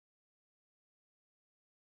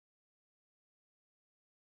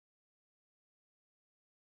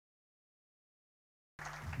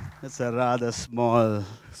It's a rather small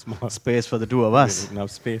space for the two of us.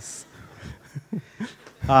 Enough space.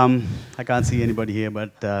 I can't see anybody here,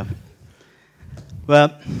 but well,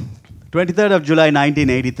 23rd of July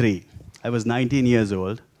 1983. I was 19 years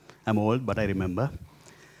old. I'm old, but I remember.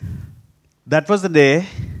 That was the day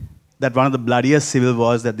that one of the bloodiest civil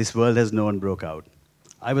wars that this world has known broke out.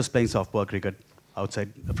 I was playing softball cricket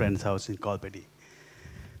outside a friend's house in Kolpeti.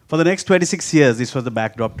 For the next 26 years, this was the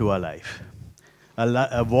backdrop to our life.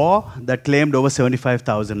 A war that claimed over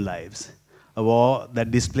 75,000 lives. A war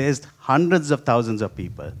that displaced hundreds of thousands of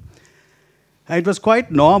people. And it was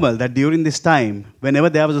quite normal that during this time, whenever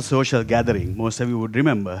there was a social gathering, most of you would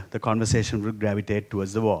remember, the conversation would gravitate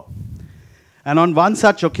towards the war. And on one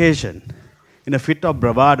such occasion, in a fit of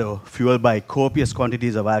bravado fueled by copious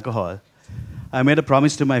quantities of alcohol, I made a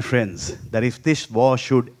promise to my friends that if this war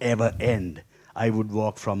should ever end, I would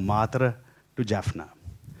walk from Mathura to Jaffna.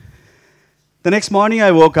 The next morning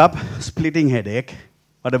I woke up, splitting headache,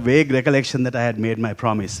 but a vague recollection that I had made my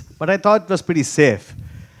promise. But I thought it was pretty safe,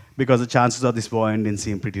 because the chances of this war ending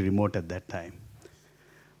seemed pretty remote at that time.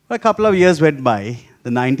 A couple of years went by,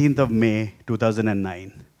 the 19th of May,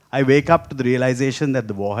 2009. I wake up to the realization that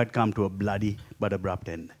the war had come to a bloody but abrupt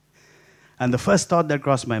end. And the first thought that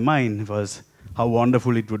crossed my mind was how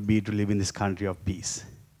wonderful it would be to live in this country of peace.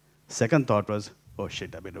 Second thought was, oh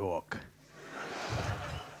shit, I better walk.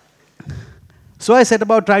 So I set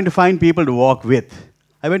about trying to find people to walk with.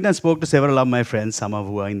 I went and spoke to several of my friends, some of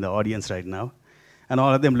who are in the audience right now, and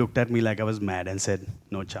all of them looked at me like I was mad and said,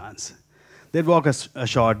 no chance. They'd walk a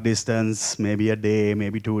short distance, maybe a day,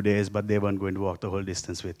 maybe 2 days, but they weren't going to walk the whole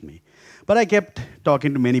distance with me. But I kept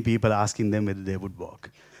talking to many people, asking them whether they would walk.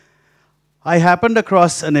 I happened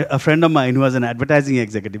across a friend of mine who was an advertising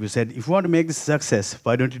executive who said, if you want to make this a success,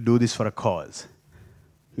 why don't you do this for a cause?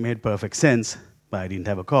 It made perfect sense, but I didn't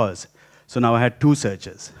have a cause. So now I had two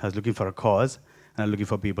searches. I was looking for a cause, and I was looking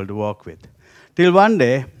for people to walk with. Till one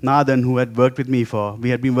day, Nathan, who had worked with me we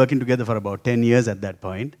had been working together for about 10 years at that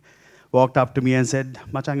point, walked up to me and said,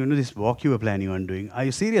 Machang, you know this walk you were planning on doing, are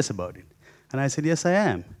you serious about it? And I said, yes, I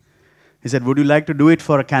am. He said, would you like to do it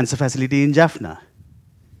for a cancer facility in Jaffna?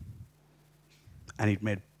 And it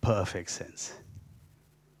made perfect sense.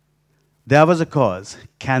 There was a cause,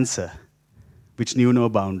 cancer, which knew no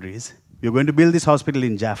boundaries. We were going to build this hospital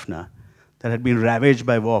in Jaffna that had been ravaged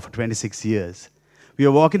by war for 26 years. We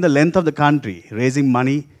were walking the length of the country, raising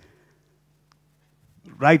money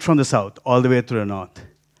right from the south all the way to the north.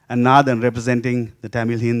 And Nathan representing the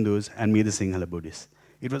Tamil Hindus and me the Sinhala Buddhists.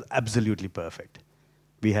 It was absolutely perfect.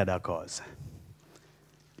 We had our cause.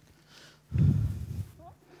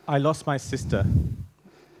 I lost my sister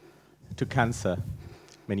to cancer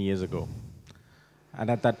many years ago. And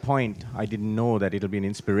at that point, I didn't know that it'll be an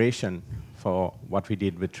inspiration for what we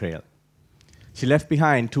did with Trail. She left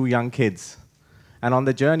behind 2 young kids. And on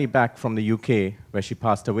the journey back from the UK, where she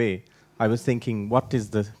passed away, I was thinking, what does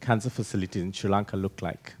the cancer facility in Sri Lanka look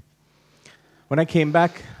like? When I came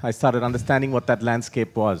back, I started understanding what that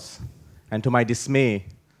landscape was. And to my dismay,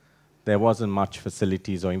 there wasn't much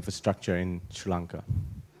facilities or infrastructure in Sri Lanka.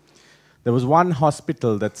 There was one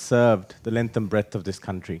hospital that served the length and breadth of this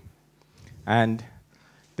country. And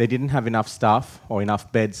they didn't have enough staff or enough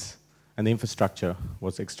beds, and the infrastructure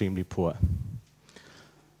was extremely poor.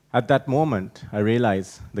 At that moment, I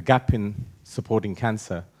realized the gap in supporting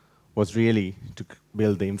cancer was really to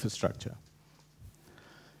build the infrastructure.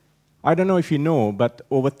 I don't know if you know, but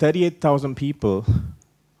over 38,000 people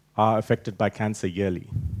are affected by cancer yearly.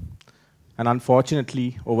 And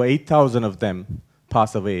unfortunately, over 8,000 of them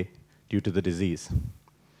pass away due to the disease.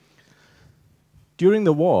 During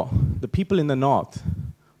the war, the people in the north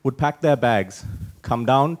would pack their bags, come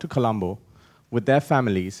down to Colombo with their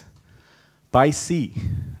families by sea,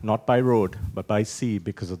 not by road, but by sea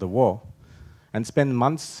because of the war, and spend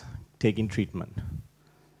months taking treatment.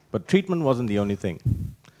 But treatment wasn't the only thing.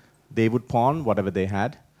 They would pawn whatever they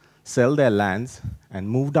had, sell their lands, and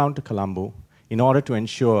move down to Colombo in order to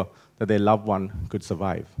ensure that their loved one could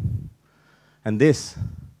survive. And this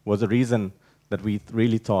was the reason that we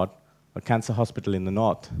really thought a cancer hospital in the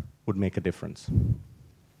north would make a difference.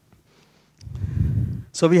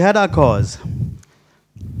 So we had our cause.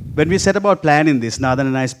 When we set about planning this, Nathan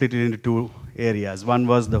and I split it into 2 areas. One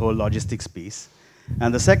was the whole logistics piece,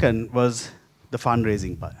 and the second was the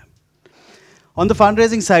fundraising part. On the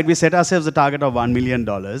fundraising side, we set ourselves a target of $1 million,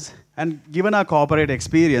 and given our corporate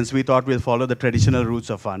experience, we thought we'll follow the traditional routes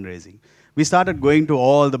of fundraising. We started going to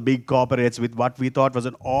all the big corporates with what we thought was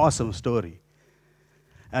an awesome story.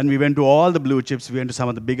 And we went to all the blue chips, we went to some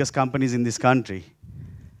of the biggest companies in this country,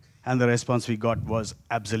 and the response we got was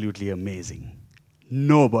absolutely amazing.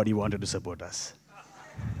 Nobody wanted to support us.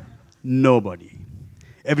 Nobody.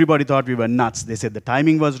 Everybody thought we were nuts. They said the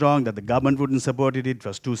timing was wrong, that the government wouldn't support it, it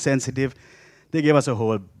was too sensitive. They gave us a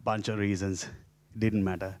whole bunch of reasons. It didn't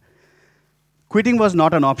matter. Quitting was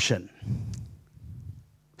not an option.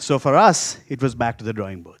 So for us, it was back to the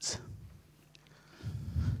drawing boards.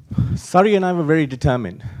 Sari and I were very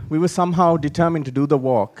determined. We were somehow determined to do the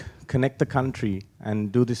walk, connect the country,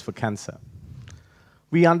 and do this for cancer.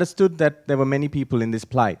 We understood that there were many people in this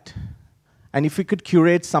plight. And if we could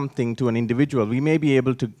curate something to an individual, we may be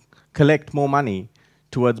able to collect more money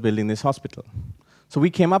towards building this hospital. So we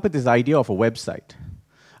came up with this idea of a website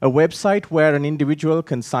where an individual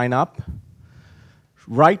can sign up,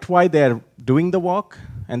 write why they're doing the walk,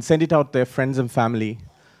 and send it out to their friends and family,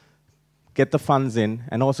 get the funds in,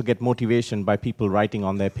 and also get motivation by people writing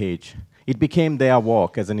on their page. It became their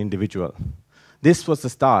walk as an individual. This was the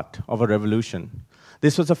start of a revolution.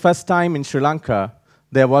 This was the first time in Sri Lanka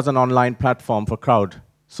there was an online platform for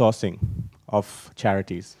crowdsourcing of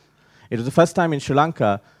charities. It was the first time in Sri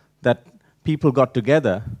Lanka that people got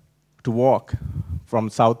together to walk from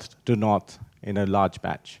south to north in a large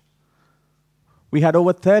batch. We had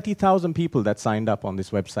over 30,000 people that signed up on this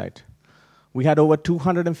website. We had over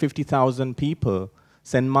 250,000 people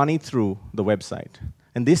send money through the website.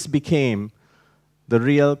 And this became the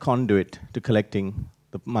real conduit to collecting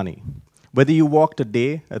the money. Whether you walked a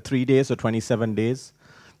day, 3 days, or 27 days,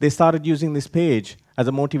 they started using this page as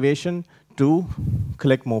a motivation to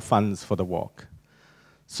collect more funds for the walk.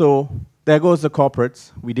 So there goes the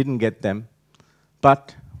corporates. We didn't get them.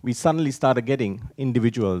 But we suddenly started getting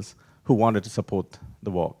individuals who wanted to support the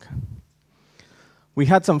walk. We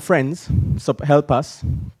had some friends help us.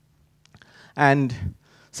 And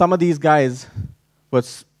some of these guys were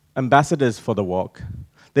ambassadors for the walk.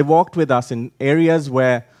 They walked with us in areas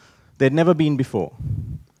where they'd never been before.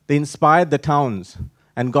 They inspired the towns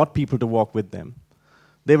and got people to walk with them.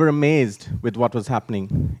 They were amazed with what was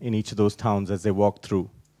happening in each of those towns as they walked through.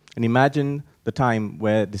 And imagine the time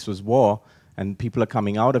where this was war and people are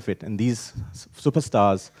coming out of it, and these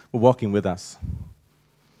superstars were walking with us.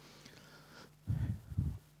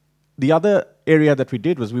 The other area that we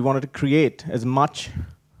did was we wanted to create as much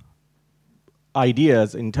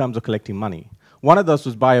ideas in terms of collecting money. One of those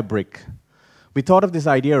was buy a brick. We thought of this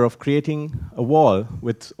idea of creating a wall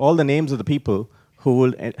with all the names of the people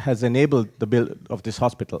who has enabled the build of this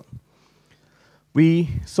hospital. We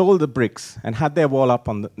sold the bricks and had their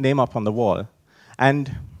name up on the wall.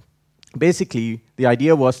 And basically, the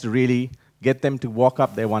idea was to really get them to walk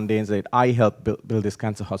up there one day and say, I helped build this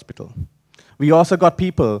cancer hospital. We also got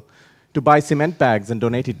people to buy cement bags and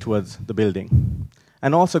donate it towards the building.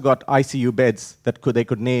 And also got ICU beds that they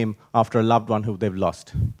could name after a loved one who they've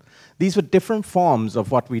lost. These were different forms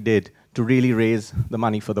of what we did to really raise the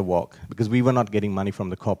money for the walk, because we were not getting money from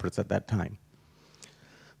the corporates at that time.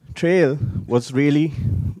 Trail was really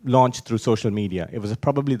launched through social media. It was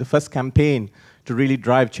probably the first campaign to really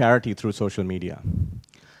drive charity through social media.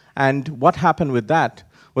 And what happened with that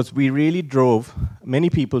was we really drove many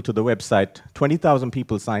people to the website. 20,000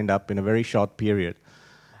 people signed up in a very short period.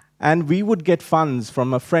 And we would get funds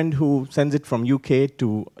from a friend who sends it from UK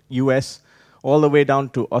to US, all the way down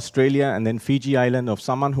to Australia and then Fiji Island, of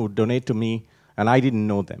someone who would donate to me, and I didn't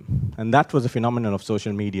know them. And that was a phenomenon of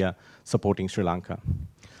social media supporting Sri Lanka.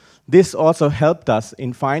 This also helped us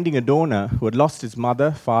in finding a donor who had lost his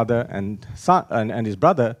mother, father, and son, and his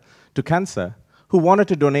brother to cancer, who wanted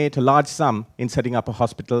to donate a large sum in setting up a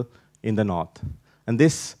hospital in the north. And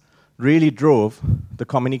this really drove the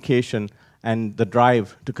communication and the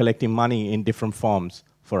drive to collecting money in different forms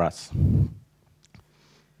for us.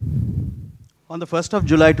 On the 1st of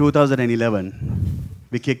July 2011,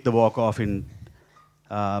 we kicked the walk off in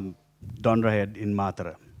Dondrahead in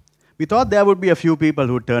Matara. We thought there would be a few people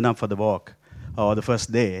who would turn up for the walk, or the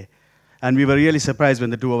first day, and we were really surprised when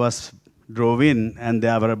the two of us drove in, and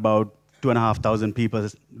there were about 2,500 people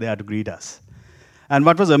there to greet us. And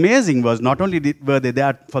what was amazing was not only were they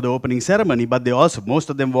there for the opening ceremony, but they also, most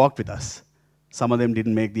of them walked with us. Some of them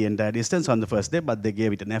didn't make the entire distance on the first day, but they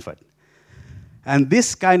gave it an effort. And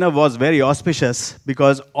this kind of was very auspicious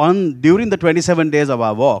because during the 27 days of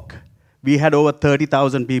our walk, we had over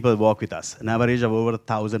 30,000 people walk with us, an average of over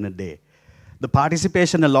 1,000 a day. The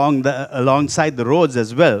participation alongside the roads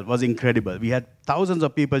as well was incredible. We had thousands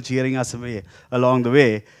of people cheering us along the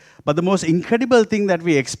way. But the most incredible thing that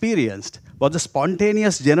we experienced was the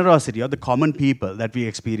spontaneous generosity of the common people that we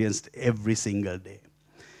experienced every single day.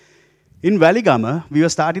 In Waligama, we were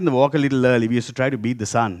starting the walk a little early. We used to try to beat the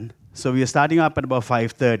sun. So we were starting up at about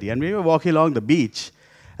 5:30, and we were walking along the beach,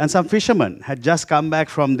 and some fishermen had just come back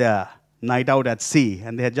from their night out at sea,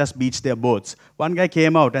 and they had just beached their boats. One guy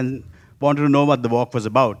came out and wanted to know what the walk was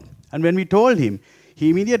about. And when we told him, he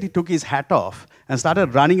immediately took his hat off and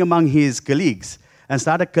started running among his colleagues and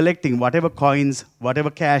started collecting whatever coins, whatever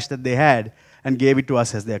cash that they had, and gave it to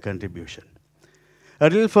us as their contribution. A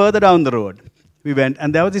little further down the road, we went,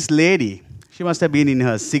 and there was this lady, she must have been in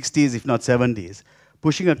her 60s, if not 70s,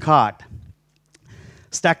 pushing a cart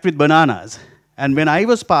stacked with bananas. And when I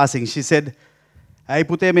was passing, she said, "Ai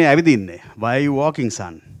pute me avidinne. Why are you walking,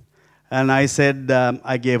 son?" And I said,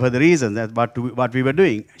 I gave her the reason, that's what we were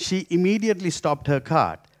doing. She immediately stopped her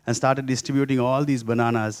cart and started distributing all these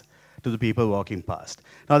bananas to the people walking past.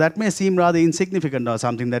 Now that may seem rather insignificant or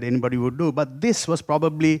something that anybody would do, but this was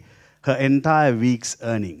probably her entire week's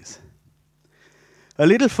earnings. A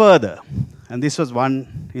little further, and this was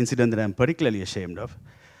one incident that I'm particularly ashamed of,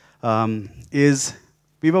 is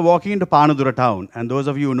we were walking into Panadura town, and those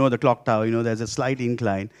of you who know the clock tower, you know there's a slight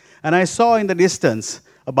incline, and I saw in the distance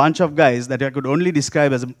a bunch of guys that I could only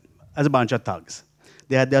describe as a bunch of thugs.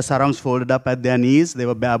 They had their sarongs folded up at their knees, they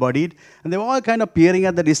were bare-bodied, and they were all kind of peering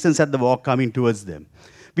at the distance at the walk coming towards them.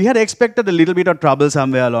 We had expected a little bit of trouble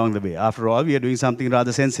somewhere along the way. After all, we are doing something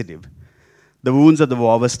rather sensitive. The wounds of the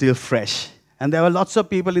war were still fresh, and there were lots of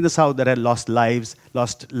people in the South that had lost lives,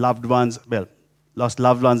 lost loved ones'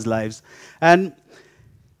 lives, and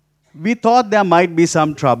we thought there might be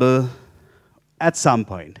some trouble at some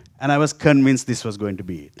point, and I was convinced this was going to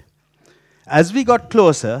be it. As we got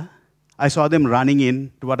closer, I saw them running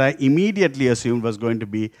in to what I immediately assumed was going to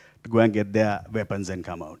be to go and get their weapons and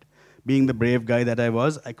come out. Being the brave guy that I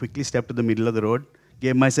was, I quickly stepped to the middle of the road,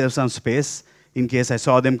 gave myself some space in case I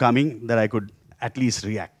saw them coming, that I could at least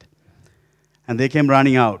react. And they came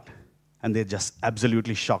running out, and they just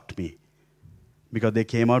absolutely shocked me because they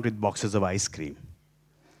came out with boxes of ice cream.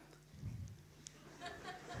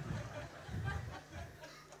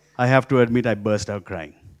 I have to admit, I burst out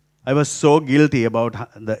crying. I was so guilty about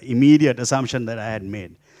the immediate assumption that I had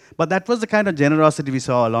made. But that was the kind of generosity we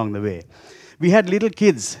saw along the way. We had little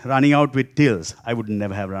kids running out with tills. I would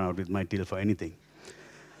never have run out with my till for anything.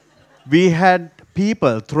 We had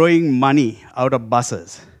people throwing money out of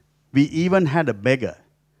buses. We even had a beggar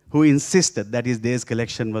who insisted that his day's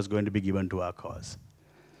collection was going to be given to our cause.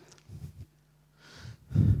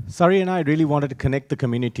 Sari and I really wanted to connect the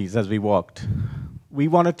communities as we walked. We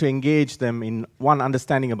wanted to engage them in one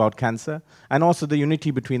understanding about cancer and also the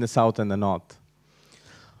unity between the South and the North.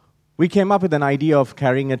 We came up with an idea of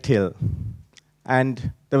carrying a till.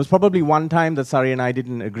 And there was probably one time that Sari and I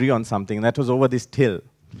didn't agree on something, and that was over this till.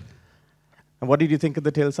 And what did you think of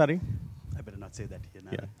the till, Sari? I better not say that here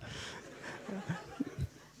now. Yeah.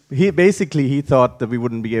 He thought that we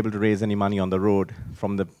wouldn't be able to raise any money on the road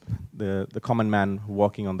from the common man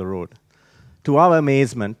walking on the road. To our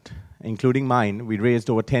amazement, including mine, we raised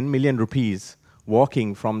over 10 million rupees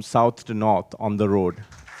walking from south to north on the road.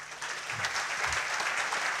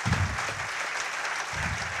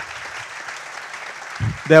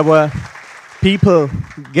 There were people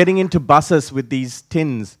getting into buses with these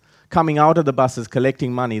tins, coming out of the buses,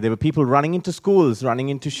 collecting money. There were people running into schools, running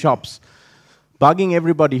into shops, bugging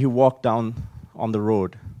everybody who walked down on the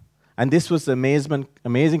road. And this was the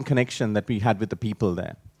amazing connection that we had with the people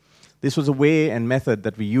there. This was a way and method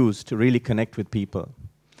that we used to really connect with people.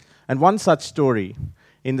 And one such story,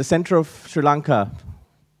 in the center of Sri Lanka,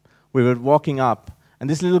 we were walking up, and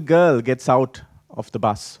this little girl gets out of the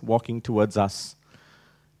bus, walking towards us.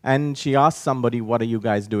 And she asked somebody, "What are you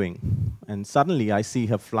guys doing?" And suddenly I see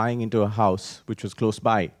her flying into a house, which was close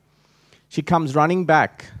by. She comes running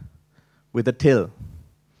back with a till,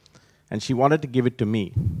 and she wanted to give it to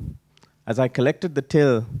me. As I collected the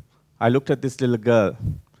till, I looked at this little girl.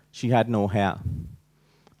 She had no hair.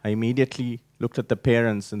 I immediately looked at the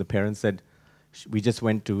parents, and the parents said, "We just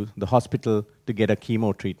went to the hospital to get a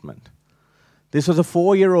chemo treatment." This was a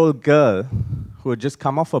 4-year-old girl who had just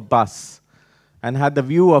come off a bus and had the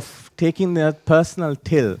view of taking their personal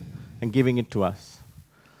till and giving it to us.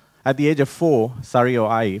 At the age of 4, Sari or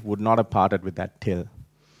I would not have parted with that till.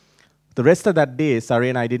 The rest of that day, Sari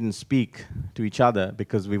and I didn't speak to each other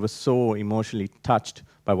because we were so emotionally touched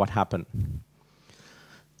by what happened.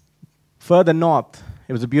 Further north,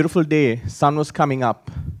 it was a beautiful day, sun was coming up,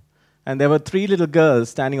 and there were 3 little girls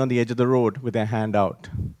standing on the edge of the road with their hand out.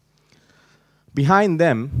 Behind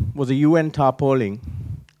them was a UN tarpaulin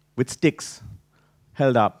with sticks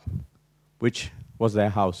held up, which was their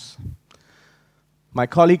house. My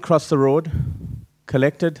colleague crossed the road,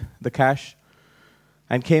 collected the cash,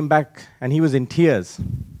 and came back, and he was in tears.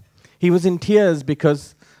 He was in tears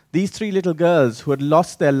because these 3 little girls who had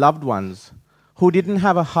lost their loved ones, who didn't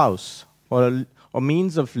have a house or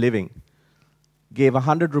means of living, gave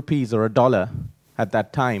 100 rupees or $1 at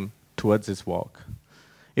that time towards this walk.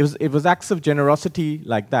 It was acts of generosity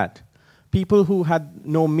like that. People who had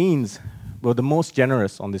no means were the most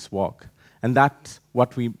generous on this walk. And that's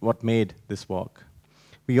what made this walk.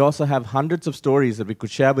 We also have hundreds of stories that we could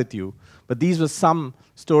share with you, but these were some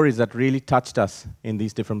stories that really touched us in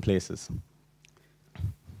these different places.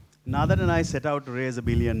 Nathan and I set out to raise $1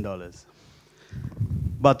 billion.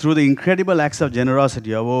 But through the incredible acts of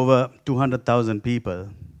generosity of over 200,000 people,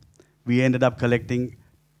 we ended up collecting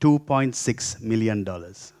 $2.6 million.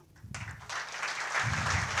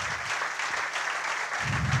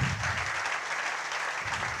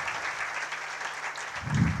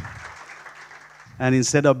 And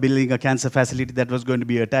instead of building a cancer facility that was going to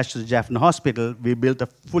be attached to the Jaffna Hospital, we built a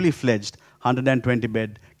fully fledged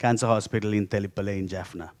 120-bed cancer hospital in Telipale in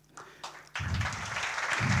Jaffna.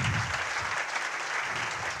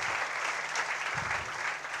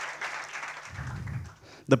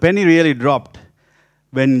 The penny really dropped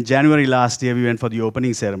when in January last year we went for the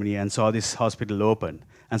opening ceremony and saw this hospital open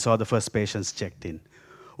and saw the first patients checked in.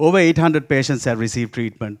 Over 800 patients have received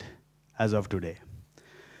treatment as of today.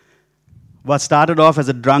 What started off as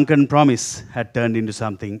a drunken promise had turned into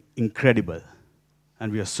something incredible,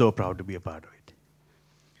 and we are so proud to be a part of it.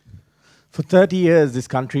 For 30 years, this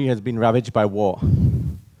country has been ravaged by war.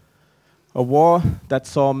 A war that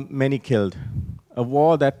saw many killed. A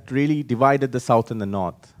war that really divided the South and the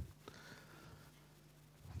North.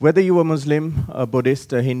 Whether you were Muslim, a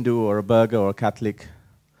Buddhist, a Hindu, or a Burgher, or a Catholic,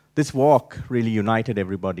 this walk really united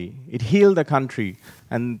everybody. It healed the country,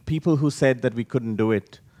 and people who said that we couldn't do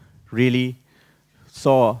it really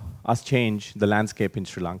saw us change the landscape in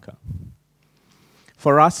Sri Lanka.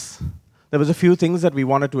 For us, there was a few things that we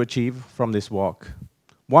wanted to achieve from this walk.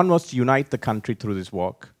 One was to unite the country through this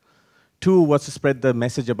walk. Two was to spread the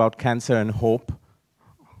message about cancer and hope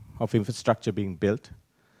of infrastructure being built.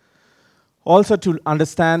 Also to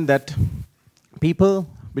understand that people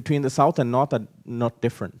between the South and North are not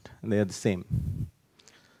different, and they are the same.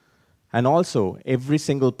 And also, every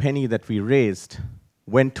single penny that we raised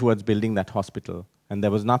went towards building that hospital, and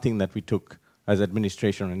there was nothing that we took as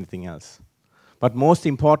administration or anything else. But most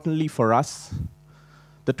importantly for us,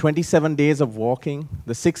 the 27 days of walking,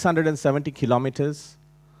 the 670 kilometers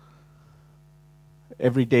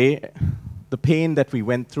every day, the pain that we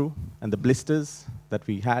went through and the blisters that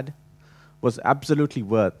we had was absolutely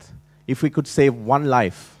worth. If we could save one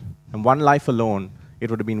life, and one life alone, it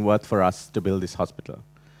would have been worth for us to build this hospital.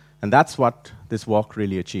 And that's what this walk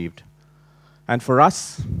really achieved. And for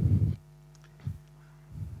us,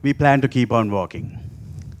 we plan to keep on walking.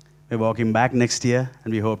 We're walking back next year,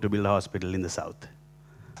 and we hope to build a hospital in the South.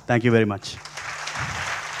 Thank you very much.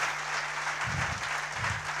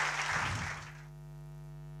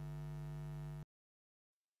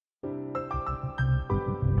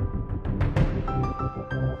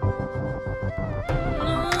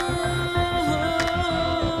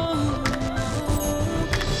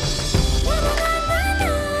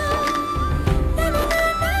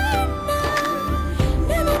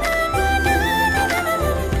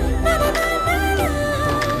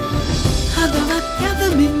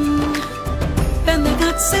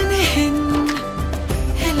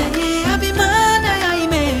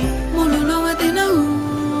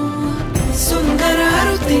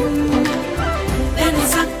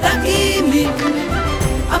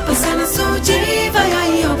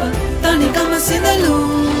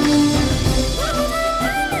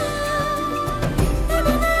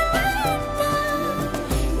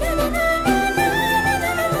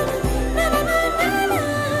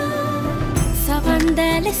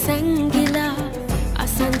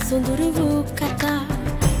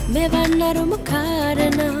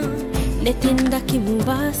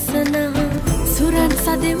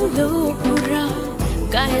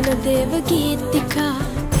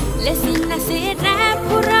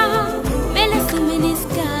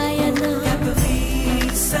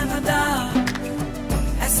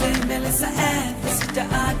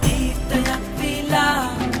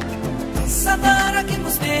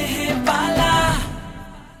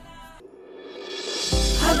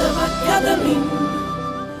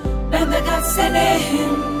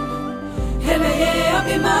 Hele ye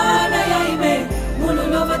abhiman